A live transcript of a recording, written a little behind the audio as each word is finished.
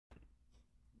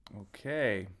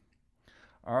Okay.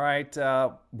 All right.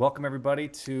 Welcome everybody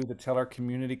to the Tellor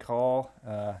community call.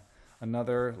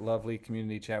 Another lovely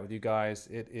community chat with you guys.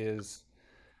 It is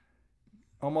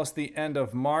almost the end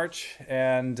of March,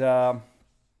 and yeah,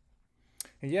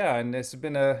 and it's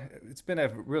been a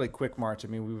really quick March. I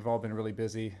mean, we've all been really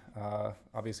busy,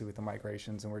 obviously with the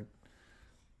migrations, and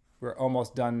we're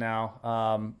almost done now.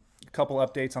 A couple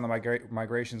updates on the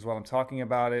migrations while I'm talking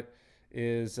about it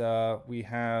is we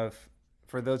have,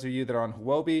 for those of you that are on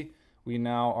Huobi, we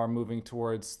now are moving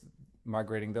towards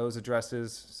migrating those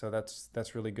addresses. So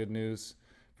that's really good news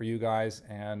for you guys.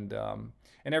 And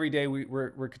every day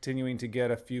we're continuing to get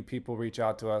a few people reach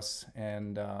out to us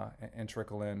and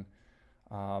trickle in.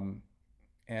 Um,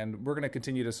 and we're going to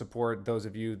continue to support those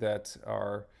of you that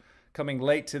are coming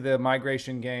late to the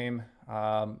migration game.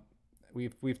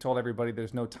 We've told everybody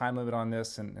there's no time limit on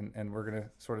this, and we're going to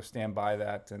sort of stand by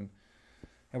that, and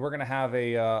we're going to have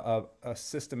a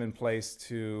system in place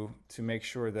to make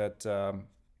sure that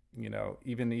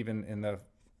even in the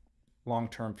long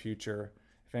term future,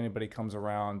 if anybody comes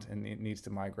around and needs to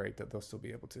migrate, that they'll still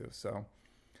be able to. So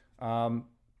um,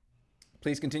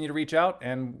 please continue to reach out,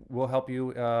 and we'll help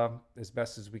you as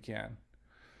best as we can.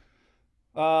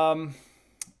 Um,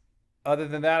 Other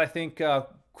than that, I think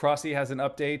Crossy has an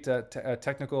update, a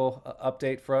technical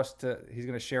update for us. He's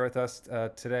going to share with us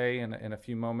today in a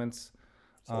few moments.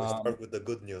 So we Um, start with the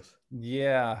good news.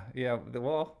 yeah, yeah.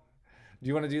 Well, do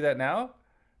you want to do that now?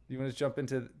 Do you want to jump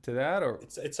into that or?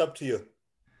 It's up to you,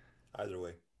 either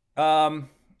way. Um,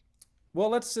 well,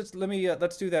 let's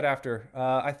do that after.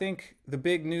 I think the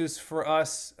big news for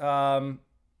us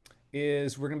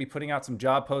is we're going to be putting out some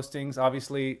job postings.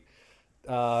 Obviously,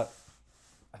 uh,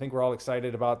 I think we're all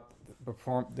excited about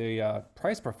the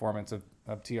price performance of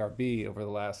TRB over the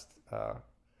last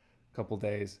couple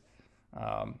days,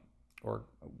 um, or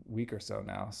a week or so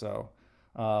now. So,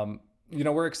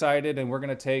 we're excited, and we're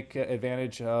going to take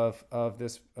advantage of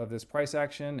this price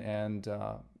action and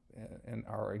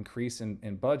our increase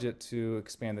in budget to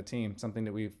expand the team. Something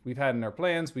that we've had in our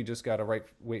plans. We just got to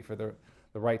wait for the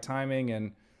right timing,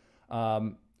 and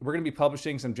we're going to be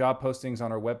publishing some job postings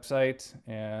on our website,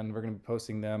 and we're going to be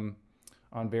posting them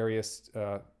on various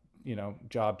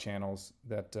job channels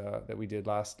that we did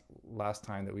last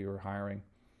time that we were hiring.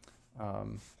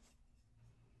 Um,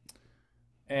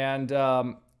 and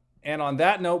and on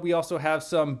that note, we also have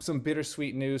some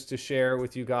bittersweet news to share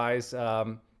with you guys.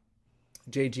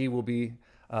 JG will be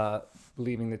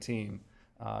leaving the team.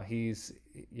 He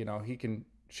can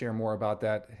share more about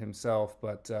that himself,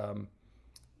 but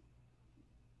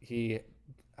he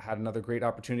had another great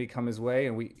opportunity come his way,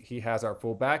 and he has our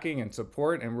full backing and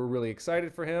support, and we're really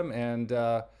excited for him. And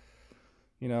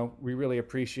we really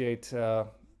appreciate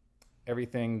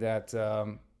everything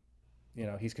that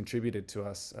he's contributed to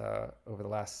us over the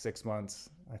last 6 months.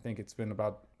 I think it's been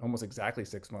about almost exactly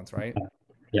 6 months, right?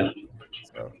 Yeah.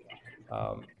 So,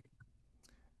 um,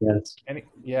 Yes.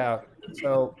 yeah.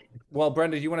 So, well,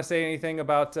 Brenda, do you want to say anything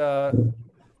about?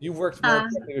 You've worked more Uh,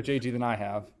 closely with JG than I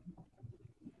have.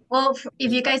 well,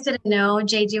 if you guys didn't know,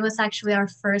 JG was actually our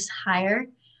first hire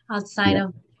outside Yeah.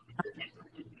 of.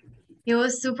 It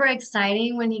was super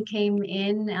exciting when he came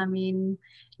in. I mean,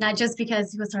 not just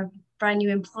because he was our brand new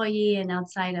employee and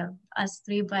outside of us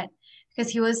three, but because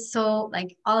he was so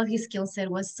like all of his skill set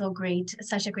was so great,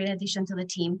 such a great addition to the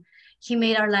team. He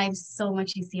made our lives so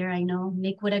much easier. I know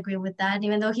Nick would agree with that,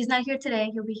 even though he's not here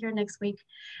today. He'll be here next week.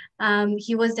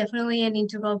 He was definitely an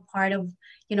integral part of,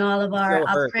 all of He's our so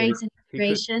hurt that upgrades and he couldn't be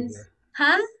integrations. here.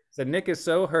 Huh? So Nick is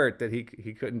so hurt that he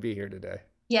couldn't be here today.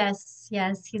 Yes,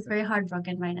 yes, he's very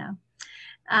heartbroken right now.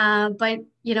 But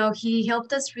he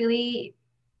helped us really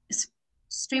s-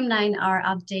 streamline our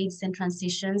updates and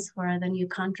transitions for the new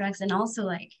contracts, and also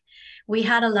like we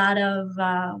had a lot of,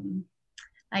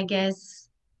 I guess,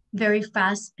 very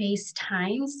fast-paced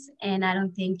times, and I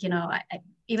don't think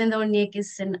even though Nick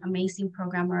is an amazing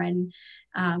programmer and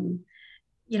um,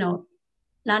 you know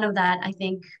none of that I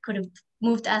think could have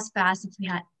moved as fast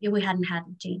if we hadn't had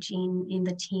JG in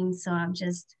the team. So I'm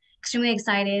just extremely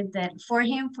excited that for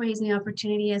him for his new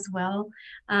opportunity as well.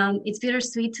 It's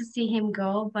bittersweet to see him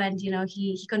go, but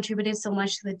he contributed so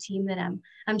much to the team that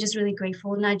I'm just really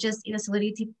grateful. Not just in the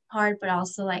solidity part, but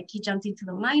also like he jumped into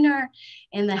the minor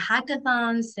and the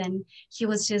hackathons, and he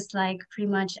was just like pretty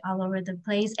much all over the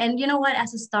place. And you know what?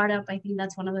 As a startup, I think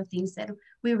that's one of the things that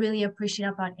we really appreciate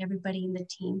about everybody in the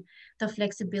team, the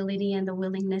flexibility and the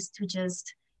willingness to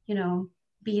just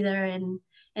be there.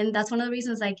 And that's one of the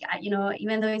reasons, like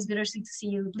even though it's bittersweet to see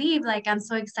you leave, like I'm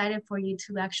so excited for you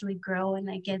to actually grow and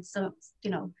like get some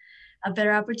a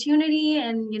better opportunity,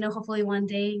 and hopefully one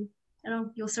day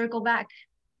you'll circle back.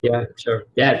 Yeah, sure.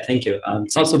 Yeah, thank you.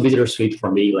 It's also bittersweet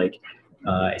for me. Like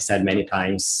I said many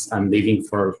times, I'm leaving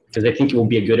for because I think it will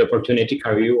be a good opportunity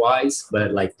career-wise.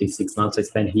 But like the 6 months I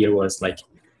spent here was like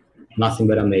nothing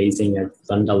but amazing. I've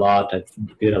learned a lot. I've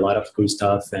did a lot of cool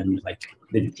stuff, and like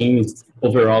the team is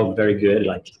overall very good.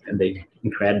 Like and they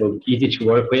incredible, easy to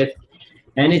work with,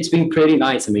 and it's been pretty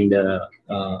nice. I mean, the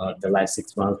last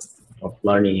 6 months of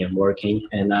learning and working,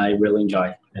 and I really enjoy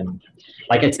it. And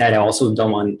like I said, I also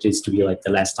don't want this to be like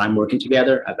the last time working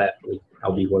together. I bet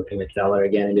I'll be working with Tellor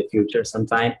again in the future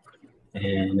sometime,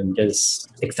 and I'm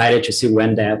just excited to see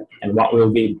when that and what we'll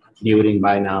be building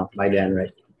by then,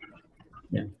 right?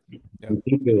 Yeah. Yeah. And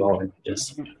thank you all.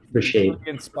 Just appreciate it.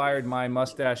 You inspired my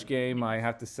mustache game. I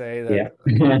have to say Yeah.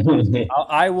 that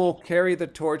I will carry the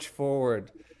torch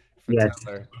forward for Yes.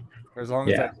 Tellor for as long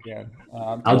as I Yeah.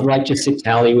 can. I'd like to see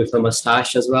Tally with a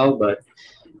mustache as well, but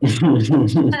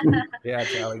Yeah,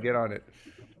 Tally, get on it.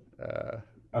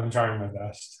 I'm trying my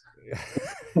best.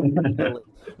 Totally.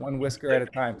 One whisker at a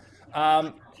time.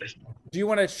 Do you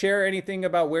want to share anything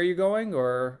about where you're going,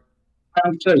 or?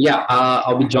 Sure, yeah,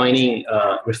 I'll be joining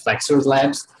Reflexors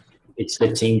Labs. It's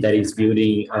the team that is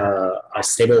building a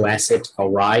stable asset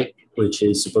called RAI, which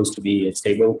is supposed to be a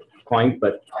stable coin,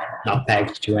 but not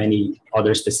pegged to any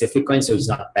other specific coin. So it's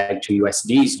not pegged to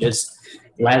USD. It's just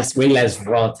way less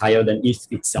volatile than ETH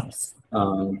itself.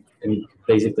 And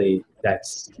basically,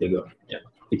 that's the goal. Yeah,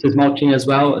 it's a small team as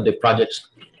well. The project,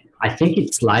 I think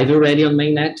it's live already on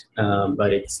mainnet,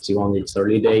 but it's still on its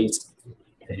early days,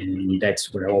 and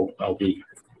that's where I'll be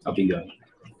going.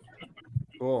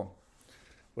 Cool.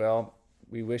 Well,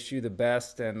 we wish you the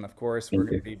best, and of course, we're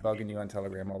going to be bugging you on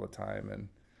Telegram all the time. And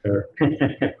Sure.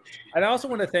 I also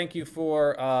want to thank you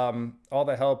for all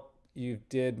the help you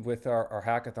did with our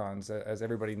hackathons. As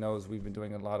everybody knows, we've been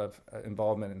doing a lot of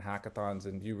involvement in hackathons,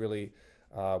 and you really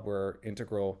were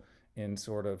integral in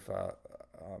sort of,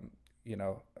 you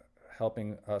know,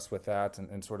 helping us with that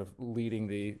and sort of leading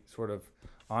the sort of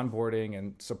onboarding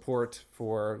and support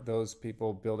for those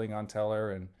people building on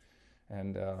Tellor,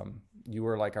 and you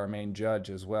were like our main judge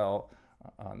as well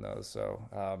on those.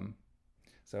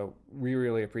 So we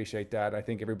really appreciate that. I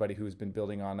think everybody who's been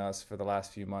building on us for the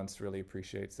last few months really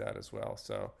appreciates that as well.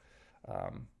 So,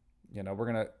 you know, we're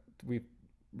gonna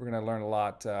learn a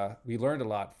lot. We learned a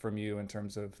lot from you in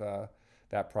terms of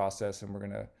that process, and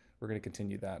we're gonna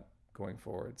continue that going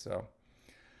forward. So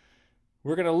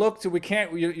we're gonna look to. We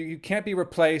can't. You can't be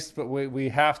replaced, but we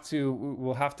have to.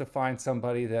 We'll have to find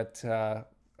somebody that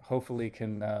hopefully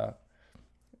can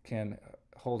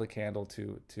hold a candle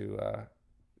to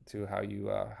how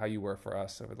you were for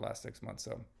us over the last 6 months.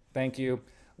 So thank you.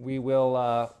 We will.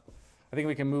 I think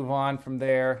we can move on from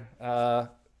there,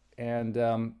 and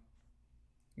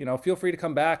you know, feel free to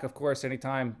come back, of course,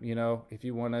 anytime. You know, if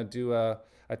you want to do a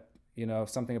you know,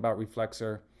 something about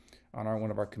Reflexor on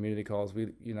one of our community calls.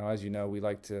 We, you know, as you know, we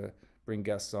like to bring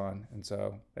guests on, and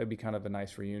so it'd be kind of a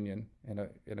nice reunion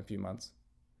in a few months.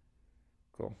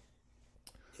 Cool.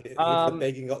 If the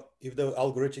pegging, if the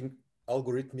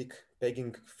algorithmic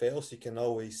pegging fails, you can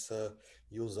always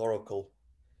use Oracle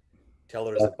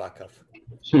Tellor as a backup.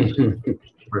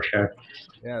 For sure.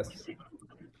 Yes.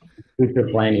 Future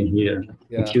planning here.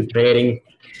 Yeah. Infiltrating.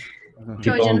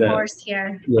 Trojan horse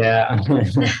here. Yeah.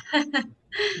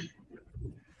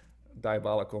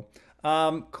 Diabolical.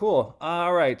 Cool.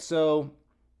 All right. So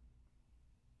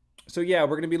yeah,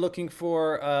 we're going to be looking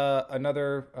for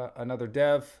another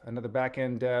dev, another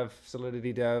backend dev,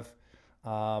 Solidity dev.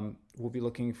 We'll be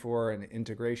looking for an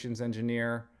integrations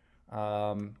engineer,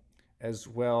 as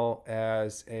well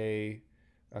as a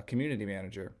community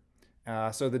manager.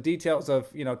 So the details of,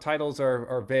 you know, titles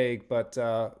are vague, but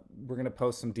we're going to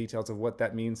post some details of what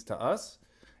that means to us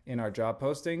in our job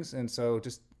postings. And so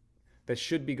just that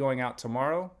should be going out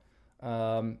tomorrow.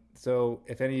 So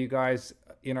if any of you guys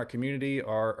in our community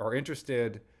are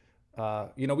interested,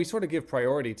 you know, we sort of give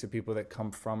priority to people that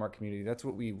come from our community. That's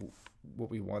what we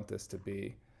want this to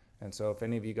be. And so if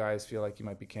any of you guys feel like you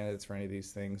might be candidates for any of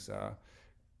these things,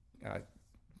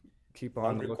 keep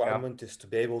on the lookout. One requirement is to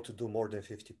be able to do more than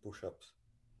 50 push-ups.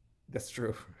 That's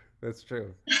true. That's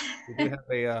true. We do have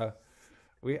a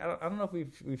I don't know if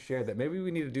we've shared that. Maybe we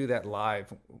need to do that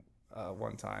live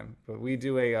one time. But we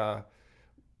do a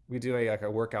like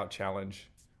a workout challenge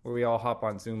where we all hop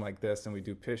on Zoom like this and we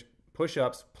do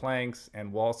push-ups, planks,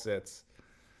 and wall sits,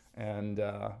 and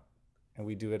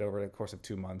we do it over the course of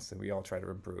 2 months, and we all try to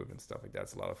improve and stuff like that.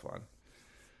 It's a lot of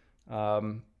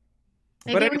fun.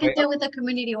 Maybe we could do it with the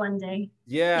community one day.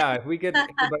 Yeah, if we get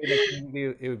everybody in the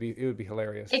community, it would be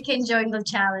hilarious. It can join the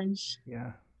challenge.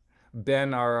 Yeah,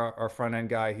 Ben, our front end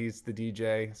guy, he's the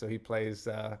DJ, so he plays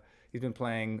He's been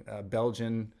playing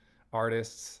Belgian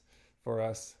artists for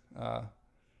us,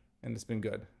 and it's been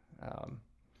good.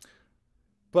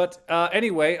 But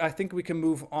anyway, I think we can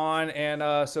move on. And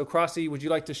so, Crossy, would you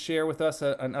like to share with us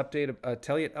an update, a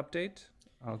Telliot update?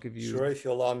 I'll give you. Sure, if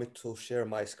you allow me to share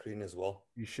my screen as well.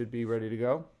 You should be ready to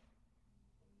go.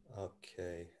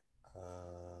 Okay.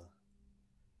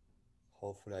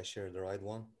 Hopefully I share the right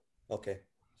one. Okay,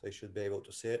 so you should be able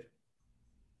to see it.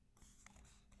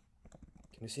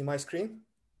 Can you see my screen?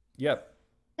 Yep.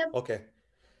 Okay.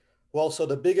 Well, so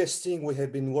the biggest thing we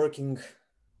have been working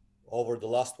over the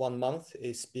last 1 month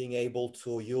is being able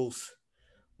to use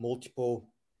multiple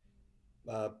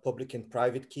public and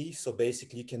private keys. So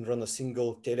basically you can run a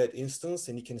single Telliot instance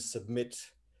and you can submit,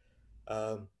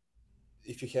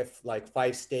 if you have like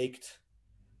 5 staked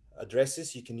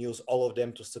addresses, you can use all of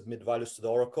them to submit values to the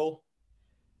Oracle.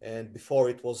 And before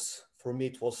it was, for me,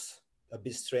 it was a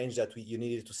bit strange that you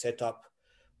needed to set up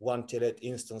one Telliot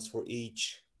instance for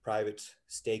each private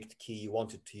staked key you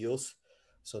wanted to use.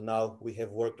 So now we have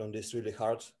worked on this really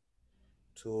hard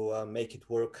to make it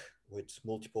work with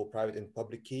multiple private and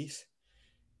public keys.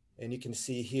 And you can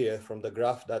see here from the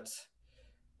graph that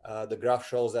the graph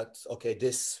shows that, okay,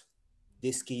 this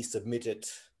key submitted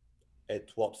at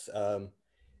what,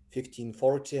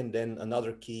 1540, and then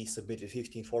another key submitted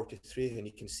 1543, and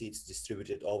you can see it's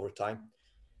distributed over time.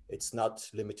 It's not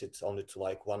limited only to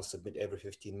like one submit every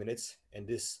 15 minutes. And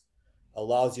this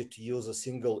allows you to use a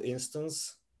single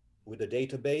instance with a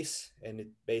database, and it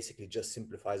basically just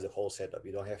simplifies the whole setup.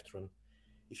 You don't have to run,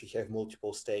 if you have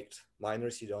multiple staked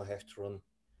miners, you don't have to run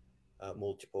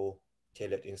multiple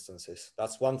Telliot instances.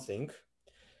 That's one thing.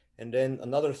 And then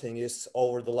another thing is,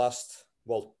 over the last,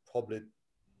 well, probably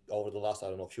over the last, I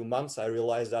don't know, few months, I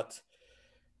realized that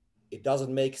it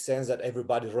doesn't make sense that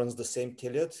everybody runs the same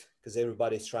Telliot, because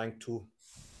everybody is trying to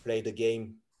play the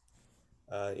game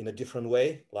in a different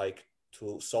way, like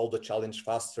to solve the challenge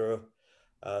faster,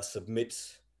 submit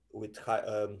with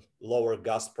lower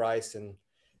gas price and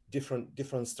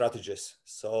different strategies.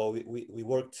 So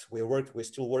we're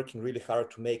still working really hard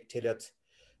to make Telliot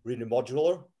really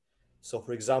modular. So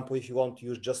for example, if you want to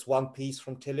use just one piece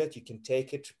from Telliot, you can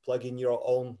take it, plug in your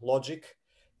own logic,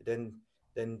 then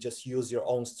just use your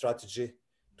own strategy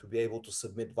to be able to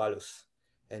submit values.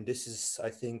 And this is, I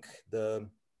think, the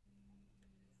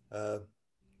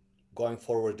going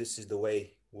forward, this is the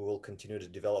way we will continue the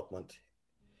development.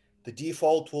 The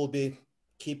default will be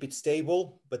keep it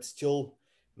stable, but still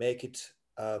make it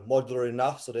modular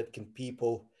enough so that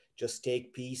people just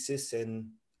take pieces and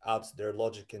add their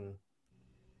logic,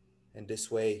 and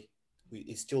this way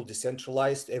it's still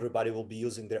decentralized. Everybody will be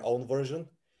using their own version,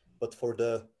 but for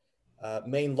the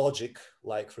main logic,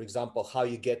 like for example, how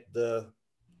you get the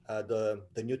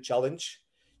new challenge,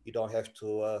 you don't have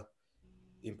to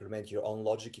implement your own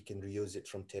logic. You can reuse it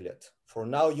from Telliot. For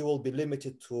now, you will be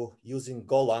limited to using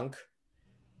Golang,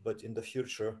 but in the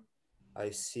future,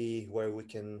 I see where we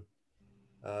can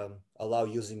allow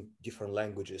using different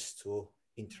languages to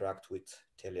interact with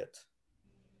Telliot.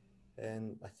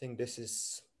 And I think this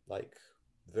is like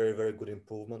very, very good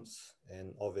improvements.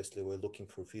 And obviously we're looking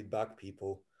for feedback. We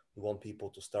want people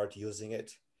to start using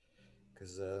it,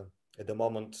 because at the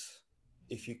moment,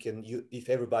 if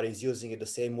everybody's using it the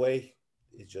same way,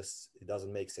 it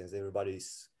doesn't make sense. Everybody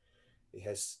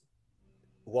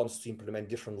wants to implement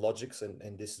different logics,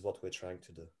 and this is what we're trying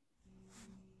to do.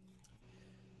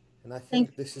 And I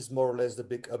think this is more or less the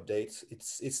big update.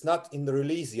 It's not in the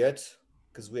release yet,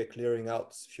 because we're clearing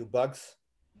out a few bugs,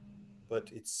 but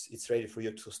it's ready for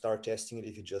you to start testing it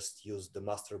if you just use the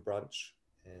master branch,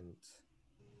 and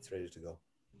it's ready to go.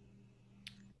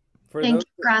 Thank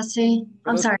you, Crossy.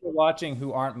 I'm sorry. For those watching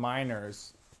who aren't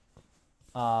miners,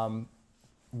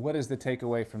 what is the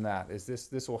takeaway from that? Is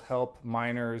this will help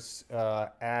miners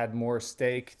add more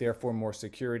stake, therefore more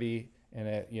security in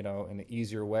an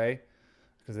easier way,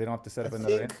 because they don't have to set up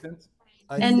another instance?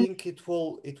 I think it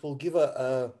will give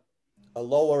a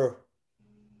lower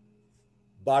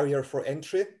barrier for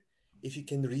entry. If you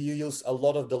can reuse a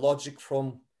lot of the logic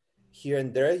from here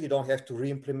and there, you don't have to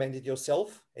re-implement it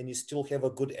yourself, and you still have a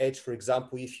good edge. For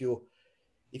example, if you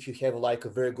have like a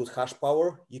very good hash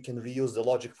power, you can reuse the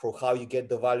logic for how you get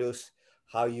the values,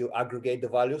 how you aggregate the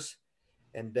values,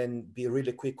 and then be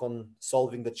really quick on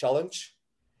solving the challenge.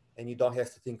 And you don't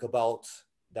have to think about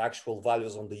the actual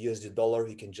values on the USD dollar.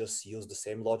 You can just use the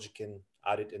same logic and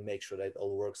add it and make sure that it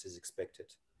all works as expected.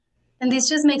 And this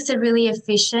just makes it really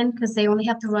efficient, because they only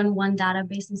have to run one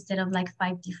database instead of like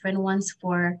 5 different ones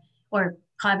or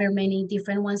however many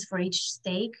different ones for each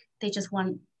stake. They're just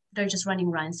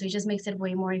running runs. So it just makes it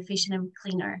way more efficient and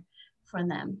cleaner for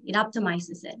them. It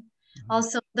optimizes it.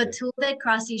 Also, the tool that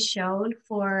Crossy showed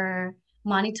for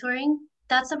monitoring,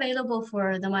 that's available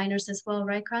for the miners as well,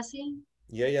 right, Crossy?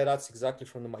 Yeah, that's exactly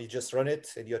from the, you just run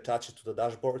it and you attach it to the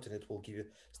dashboard and it will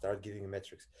start giving you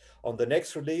metrics. On the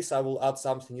next release, I will add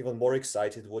something even more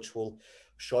exciting, which will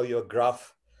show you a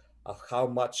graph of how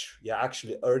much you're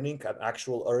actually earning and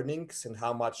actual earnings and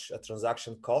how much a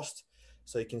transaction cost.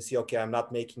 So you can see, okay, I'm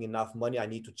not making enough money, I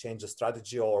need to change the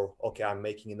strategy, or okay, I'm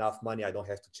making enough money, I don't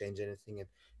have to change anything.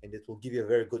 And it will give you a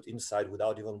very good insight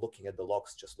without even looking at the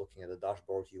logs, just looking at the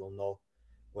dashboard, you will know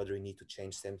whether you need to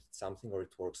change something or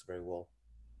it works very well.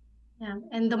 Yeah,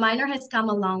 and the miner has come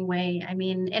a long way. I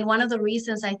mean, and one of the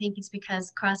reasons I think is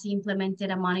because Crossy implemented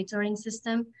a monitoring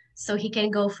system, so he can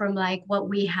go from like what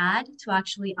we had to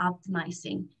actually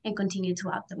optimizing and continue to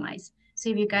optimize. So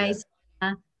if you guys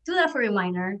do that for your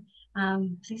miner,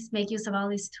 please make use of all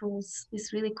these tools,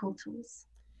 these really cool tools.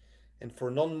 And for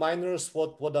non-miners,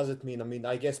 what does it mean? I mean,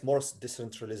 I guess more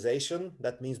decentralization.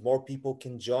 That means more people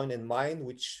can join and mine,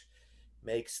 which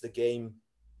makes the game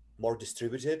more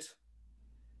distributed.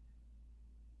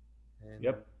 And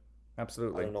Yep,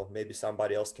 absolutely. I don't know, maybe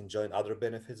somebody else can join other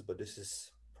benefits, but this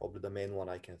is probably the main one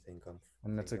I can think of.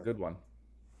 And that's a good one.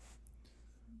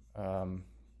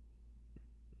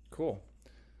 Cool.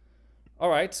 All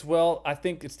right. Well, I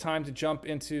think it's time to jump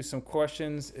into some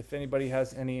questions. If anybody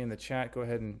has any in the chat, go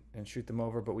ahead and shoot them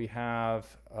over. But we have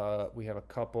a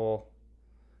couple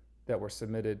that were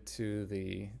submitted to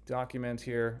the document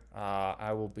here.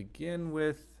 I will begin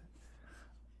with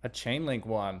a Chainlink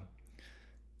one.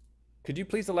 Could you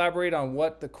please elaborate on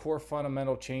what the core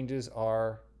fundamental changes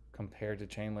are compared to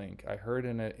Chainlink? I heard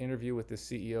in an interview with the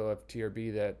CEO of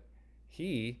TRB that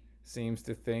he seems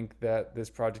to think that this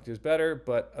project is better,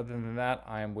 but other than that,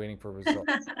 I am waiting for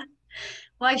results.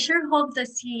 Well, I sure hope the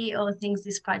CEO thinks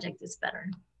this project is better.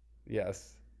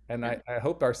 Yes. And I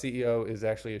hope our CEO is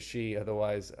actually a she,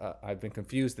 otherwise I've been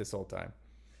confused this whole time.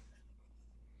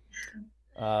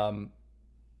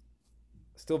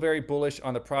 Still very bullish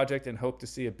on the project and hope to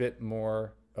see a bit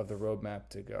more of the roadmap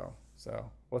to go.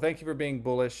 So, well, thank you for being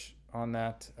bullish on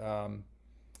that.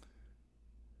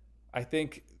 I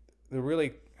think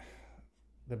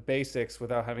the basics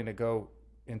without having to go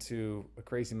into a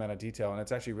crazy amount of detail, and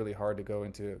it's actually really hard to go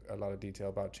into a lot of detail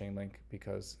about Chainlink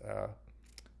because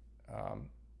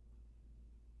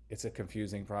it's a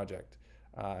confusing project.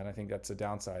 And I think that's a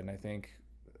downside. And I think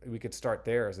we could start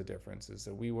there as a difference, is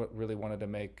that we really wanted to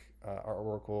make our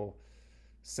Oracle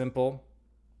simple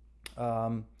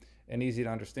and easy to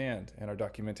understand, and our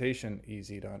documentation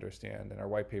easy to understand, and our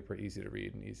white paper easy to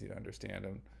read and easy to understand.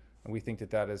 And we think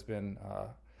that has been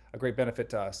a great benefit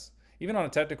to us. Even on a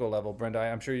technical level, Brenda,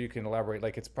 I'm sure you can elaborate,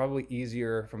 like it's probably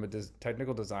easier from a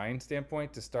technical design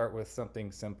standpoint to start with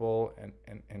something simple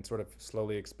and sort of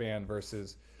slowly expand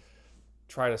versus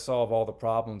try to solve all the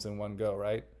problems in one go,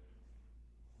 right?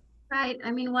 Right.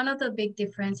 I mean, one of the big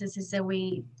differences is that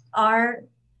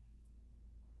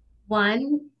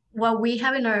what we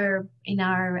have in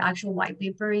our actual white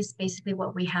paper is basically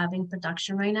what we have in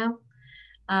production right now.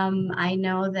 I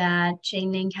know that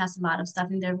Chainlink has a lot of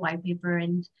stuff in their white paper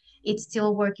and it's still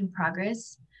a work in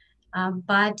progress.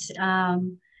 But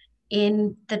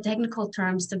in the technical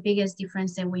terms, the biggest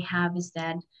difference that we have is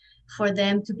that for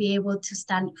anybody to be able to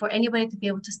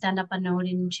stand up a node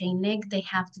in Chainlink, they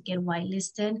have to get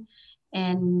whitelisted.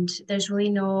 And there's really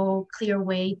no clear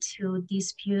way to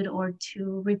dispute or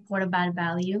to report a bad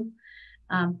value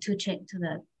to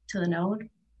the node,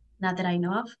 not that I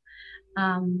know of.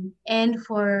 And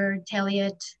for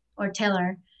Telliot or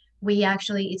Tellor,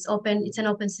 it's an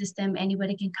open system.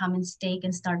 Anybody can come and stake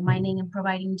and start mining and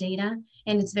providing data.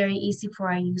 And it's very easy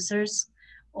for our users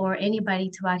or anybody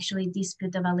to actually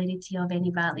dispute the validity of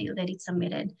any value that it's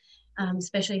submitted,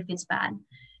 especially if it's bad.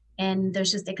 And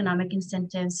there's just economic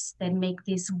incentives that make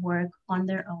this work on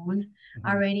their own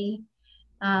already.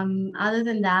 Other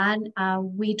than that,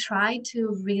 we try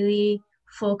to really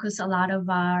focus a lot of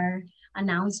our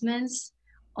announcements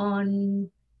in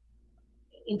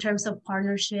terms of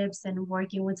partnerships and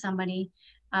working with somebody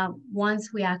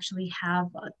once we actually have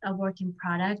a working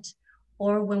product,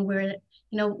 or when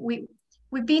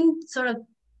we've been sort of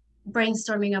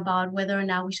brainstorming about whether or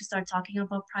not we should start talking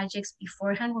about projects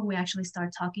beforehand when we actually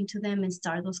start talking to them and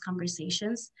start those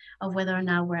conversations of whether or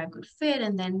not we're a good fit,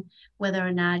 and then whether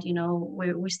or not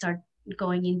we start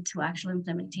going into actual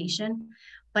implementation.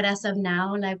 But as of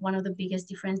now, like one of the biggest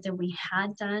difference that we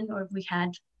had done, or we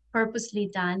had purposely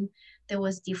done that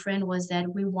was different, was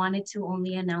that we wanted to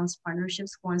only announce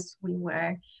partnerships once we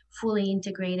were fully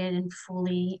integrated and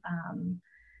fully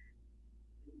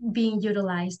being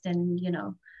utilized, and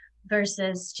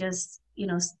versus just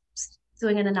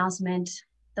doing an announcement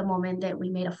the moment that we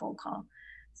made a phone call.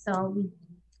 So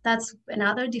that's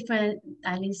another different,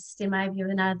 at least in my view,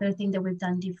 another thing that we've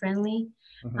done differently.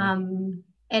 And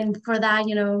for that,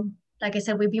 like I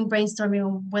said, we've been brainstorming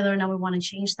on whether or not we want to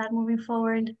change that moving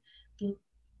forward.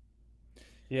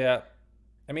 Yeah,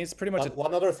 I mean, it's pretty much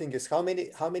one other thing is how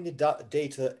many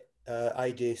data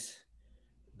IDs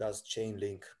does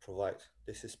Chainlink provide?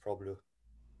 This is probably,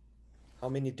 how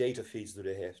many data feeds do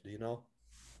they have? Do you know?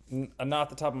 not off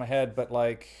the top of my head, but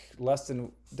like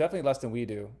definitely less than we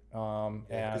do.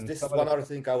 And this is one other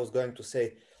thing I was going to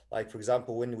say. Like, for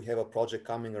example, when we have a project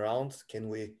coming around, can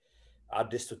we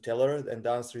add this to Tellor? And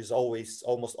the answer is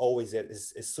almost always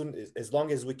as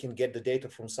long as we can get the data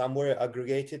from somewhere,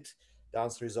 aggregate it, the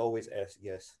answer is always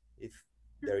yes. If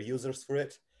there are users for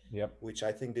it, yep. Which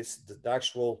I think the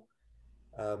actual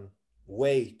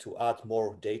way to add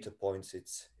more data points,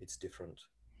 it's different.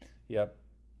 Yep.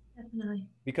 Definitely.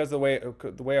 Because the way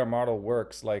our model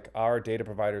works, like our data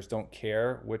providers don't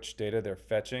care which data they're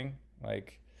fetching.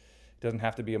 Like, it doesn't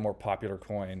have to be a more popular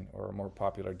coin or a more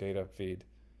popular data feed.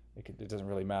 It doesn't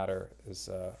really matter.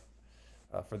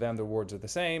 For them, the rewards are the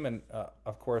same, and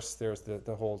of course, there's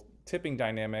the whole tipping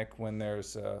dynamic when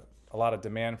there's a lot of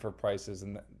demand for prices,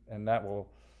 and that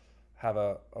will have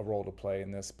a role to play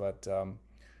in this. But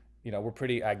we're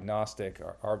pretty agnostic.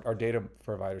 Our data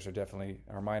providers are definitely,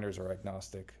 our miners are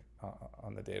agnostic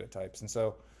on the data types, and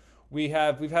so we've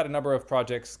had a number of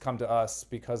projects come to us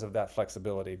because of that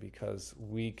flexibility, because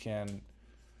we can,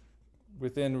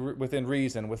 within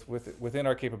reason, within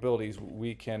our capabilities,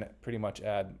 we can pretty much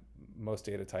add most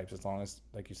data types as long as,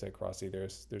 like you said, Crossy,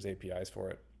 there's APIs for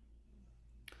it.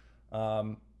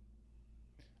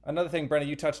 Another thing, Brenda,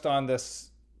 you touched on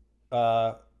this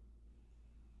sort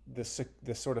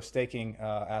of staking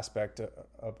aspect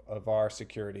of our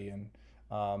security, and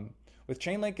with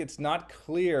Chainlink, it's not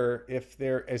clear if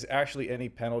there is actually any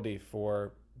penalty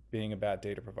for being a bad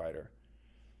data provider.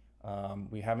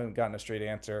 We haven't gotten a straight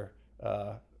answer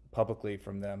publicly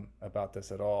from them about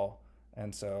this at all,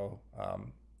 and so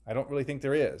I don't really think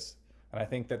there is. And I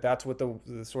think that's what the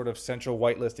sort of central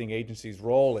whitelisting agency's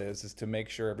role is to make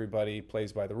sure everybody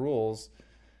plays by the rules,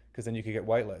 because then you could get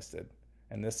whitelisted.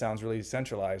 And this sounds really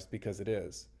centralized because it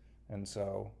is. And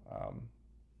so,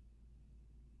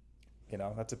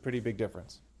 that's a pretty big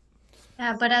difference.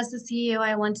 Yeah, but as the CEO,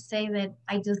 I want to say that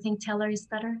I do think Tellor is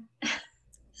better.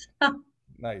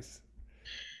 Nice.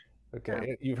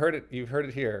 Okay, you've heard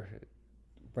it here.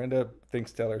 Brenda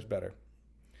thinks Tellor's better.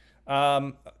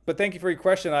 But thank you for your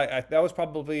question. That was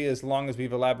probably as long as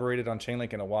we've elaborated on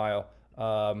Chainlink in a while.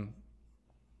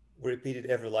 We repeat it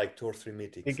every 2 or 3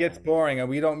 meetings. It gets boring, and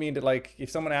we don't mean to, if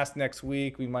someone asks next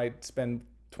week, we might spend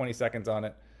 20 seconds on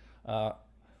it.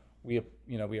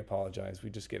 We apologize.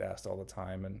 We just get asked all the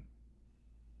time,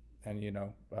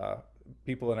 and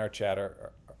people in our chat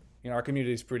are our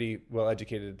community is pretty well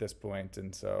educated at this point,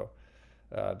 and so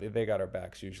they got our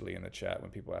backs usually in the chat when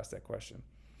people ask that question.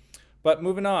 But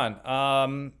moving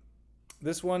on,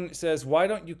 this one says, why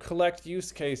don't you collect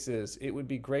use cases? It would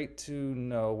be great to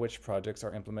know which projects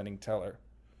are implementing Tellor.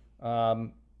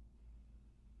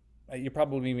 You're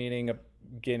probably meaning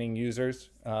gaining users.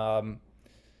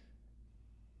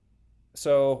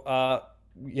 So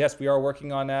yes, we are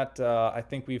working on that. I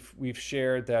think we've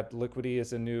shared that Liquidity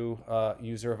is a new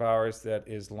user of ours that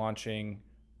is launching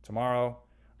tomorrow.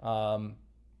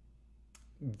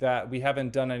 That we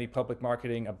haven't done any public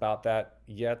marketing about that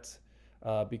yet,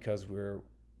 because we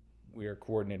are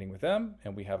coordinating with them,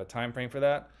 and we have a time frame for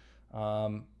that,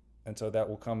 and so that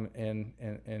will come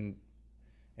in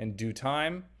due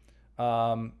time.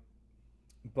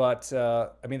 But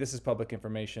I mean, this is public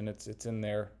information. It's in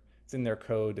their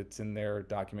code. It's in their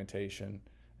documentation,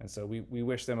 and so we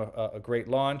wish them a great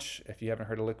launch. If you haven't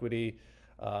heard of Liquidity,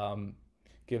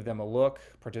 give them a look,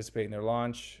 participate in their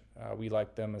launch. We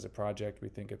like them as a project. We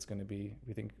think it's going to be,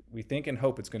 we think and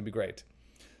hope it's going to be great.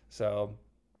 So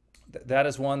that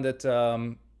is one that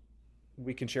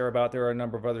we can share about. There are a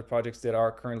number of other projects that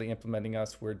are currently implementing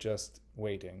us. We're just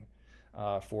waiting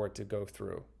for it to go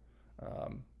through.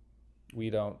 We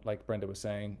don't, like Brenda was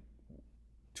saying,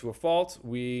 to a fault,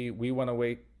 we want to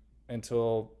wait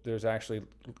until there's actually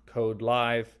code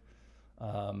live.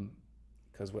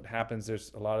 Because what happens,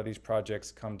 there's a lot of these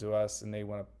projects come to us and they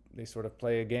sort of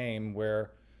play a game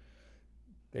where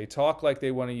they talk like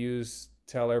they want to use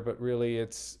Tellor, but really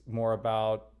it's more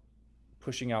about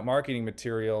pushing out marketing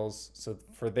materials so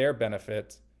for their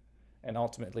benefit, and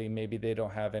ultimately maybe they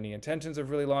don't have any intentions of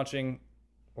really launching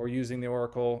or using the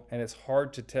Oracle, and it's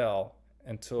hard to tell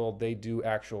until they do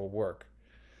actual work.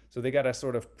 So they got to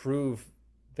sort of prove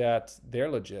that they're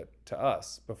legit to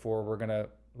us before we're gonna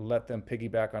let them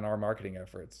piggyback on our marketing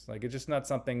efforts. Like, it's just not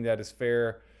something that is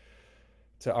fair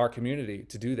to our community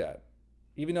to do that.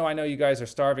 Even though I know you guys are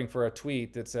starving for a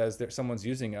tweet that says that someone's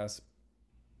using us,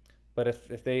 but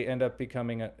if they end up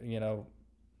becoming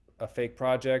a fake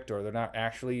project, or they're not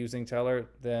actually using Tellor,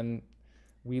 then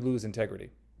we lose integrity.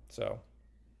 So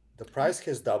the price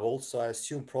has doubled, so I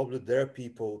assume probably there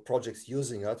are projects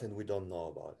using it, and we don't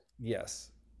know about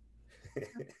yes.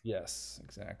 Yes,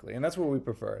 exactly. And that's what we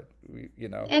prefer.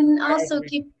 And also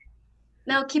keep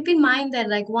in mind that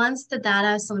like once the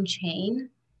data is on chain,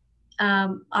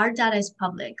 our data is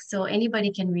public, so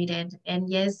anybody can read it. And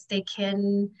yes, they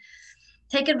can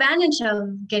take advantage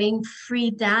of getting free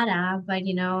data, but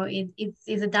if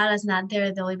the data is not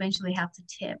there, they'll eventually have to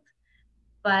tip.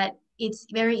 But it's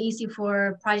very easy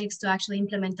for projects to actually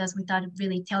implement us without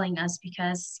really telling us,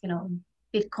 because the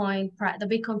Bitcoin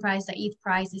price, the ETH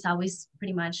price is always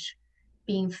pretty much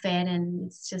being fed, and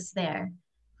it's just there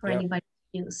for anybody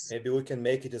to use. Maybe we can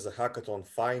make it as a hackathon,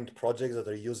 find projects that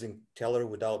are using Tellor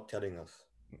without telling us.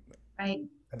 Right.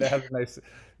 That has a nice,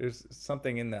 there's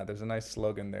something in that. There's a nice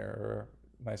slogan there, or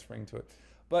a nice ring to it.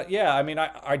 But yeah, I mean,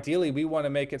 ideally we want to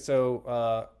make it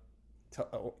so,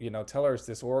 Tellor is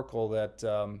this oracle that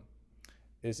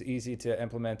is easy to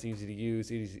implement, easy to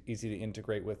use, easy to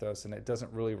integrate with us, and it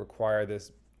doesn't really require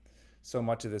so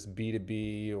much of this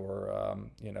B2B or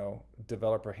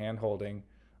developer handholding.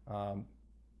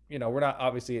 We're not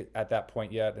obviously at that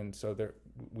point yet, and so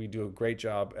we do a great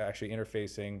job actually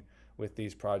interfacing with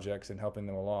these projects and helping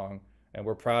them along, and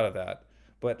we're proud of that.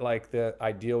 But like the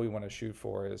ideal we want to shoot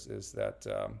for is that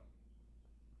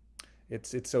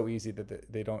it's so easy that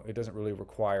it doesn't really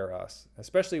require us,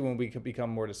 especially when we can become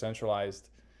more decentralized.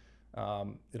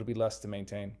 It'll be less to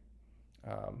maintain.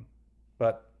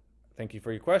 But thank you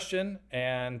for your question,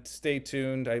 and stay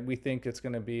tuned. We think it's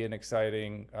going to be an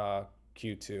exciting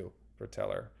Q2 for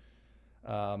Tellor.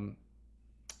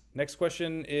 Next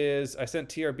question is, I sent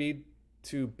TRB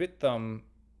to Bithumb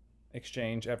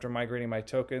exchange after migrating my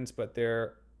tokens, but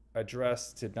their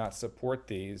address did not support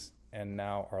these and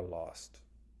now are lost.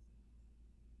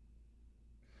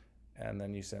 And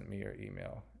then you sent me your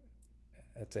email.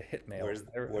 It's a hit mail.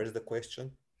 Where's the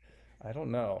question? I don't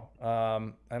know.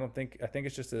 I think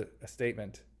it's just a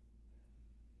statement.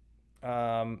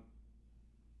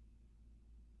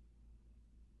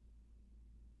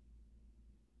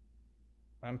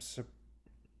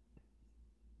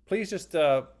 Please just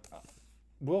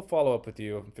we'll follow up with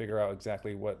you and figure out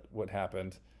exactly what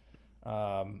happened.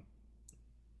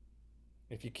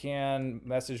 If you can,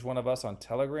 message one of us on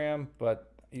Telegram, but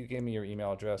you gave me your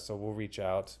email address, so we'll reach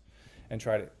out and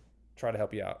try to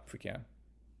help you out if we can.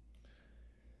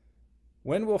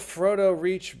 When will Frodo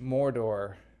reach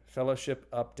Mordor? Fellowship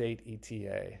update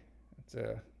ETA. It's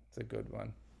a good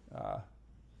one.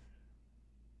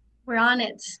 We're on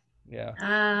it.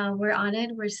 Yeah. We're on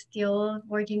it. We're still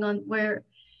working on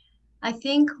I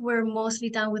think we're mostly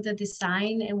done with the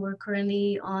design, and we're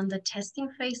currently on the testing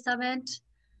phase of it.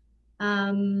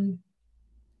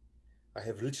 I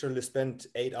have literally spent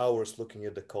 8 hours looking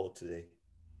at the code today.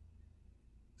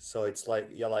 So it's like,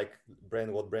 like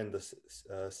what Brenda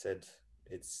said,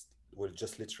 we're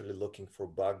just literally looking for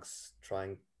bugs,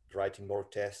 writing more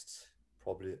tests,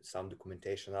 probably some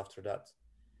documentation after that,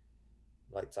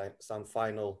 like some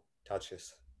final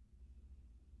touches.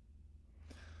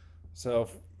 So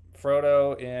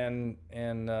Frodo and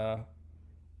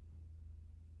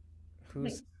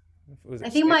who's was it? I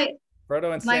think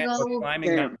Frodo and Sam are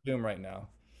climbing Mount Doom right now.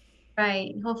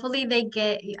 Right. Hopefully they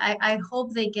get. I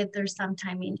hope they get there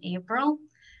sometime in April.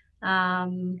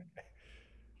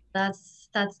 That's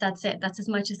it. That's as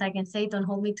much as I can say. Don't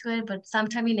hold me to it, but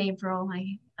sometime in April,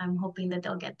 I'm hoping that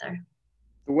they'll get there.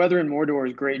 The weather in Mordor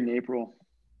is great in April.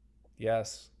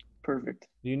 Yes. Perfect.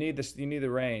 You need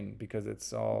the rain because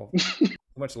it's all too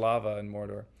much lava in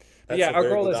Mordor. But yeah, our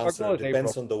goal is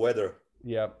depends April. On the weather.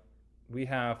 Yeah, we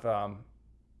have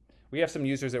some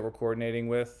users that we're coordinating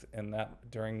with, and that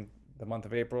during the month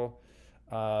of April,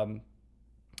 around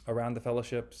the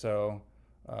fellowship. So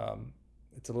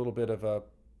it's a little bit of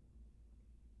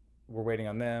we're waiting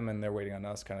on them and they're waiting on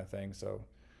us kind of thing. So,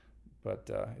 but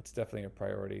it's definitely a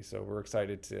priority. So we're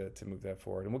excited to move that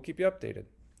forward, and we'll keep you updated.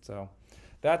 So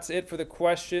that's it for the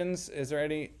questions. Is there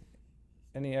any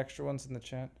extra ones in the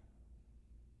chat?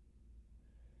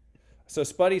 So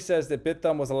Spuddy says that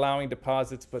Bithumb was allowing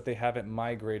deposits, but they haven't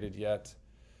migrated yet.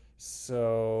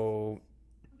 So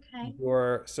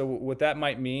so what that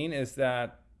might mean is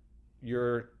that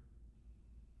your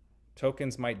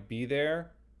tokens might be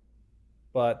there,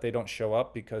 but they don't show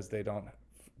up because they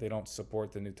don't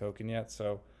support the new token yet.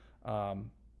 So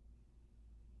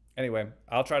anyway,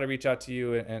 I'll try to reach out to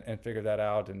you and figure that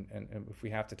out. And if we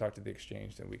have to talk to the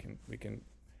exchange, then we can.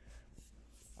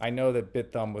 I know that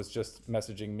BitThumb was just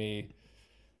messaging me,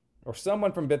 or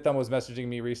someone from BitThumb was messaging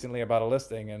me recently about a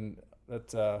listing, and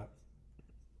that's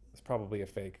it's probably a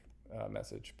fake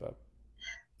message. But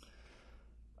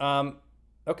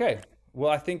okay, well,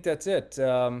 I think that's it.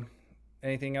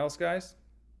 Anything else, guys?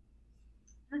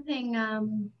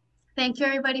 Nothing. Thank you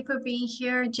everybody for being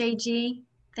here. JG,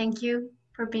 thank you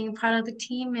for being part of the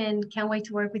team, and can't wait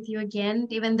to work with you again.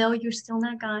 Even though you're still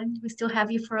not gone, we still have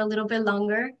you for a little bit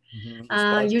longer.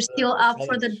 You're still up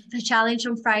for the challenge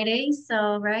on Friday,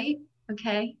 so right?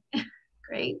 Okay,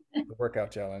 great. The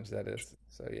workout challenge, that is.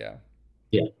 So yeah.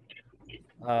 Yeah.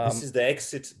 This is the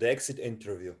exit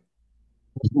interview.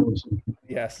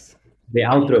 Yes. The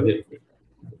outro bit.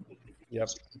 Yep.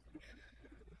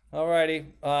 All righty.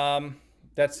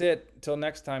 That's it. Till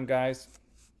next time, guys.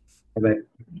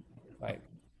 Bye-bye.